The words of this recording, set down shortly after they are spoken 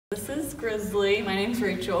is Grizzly. My name's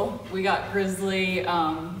Rachel. We got Grizzly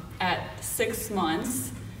at 6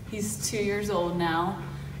 months. He's 2 years old now.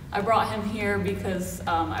 I brought him here because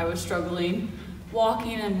I was struggling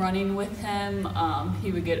walking and running with him.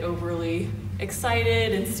 He would get overly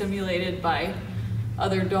excited and stimulated by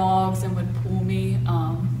other dogs and would pull me.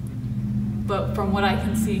 But from what I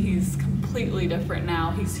can see, he's completely different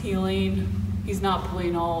now. He's healing. He's not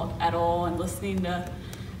pulling at all and listening to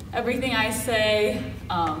everything I say.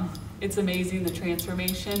 It's amazing, the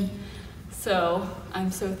transformation. So I'm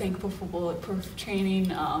so thankful for Bulletproof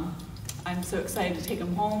Training. I'm so excited to take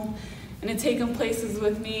him home and to take him places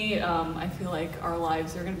with me. I feel like our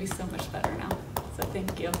lives are going to be so much better now. So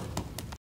thank you.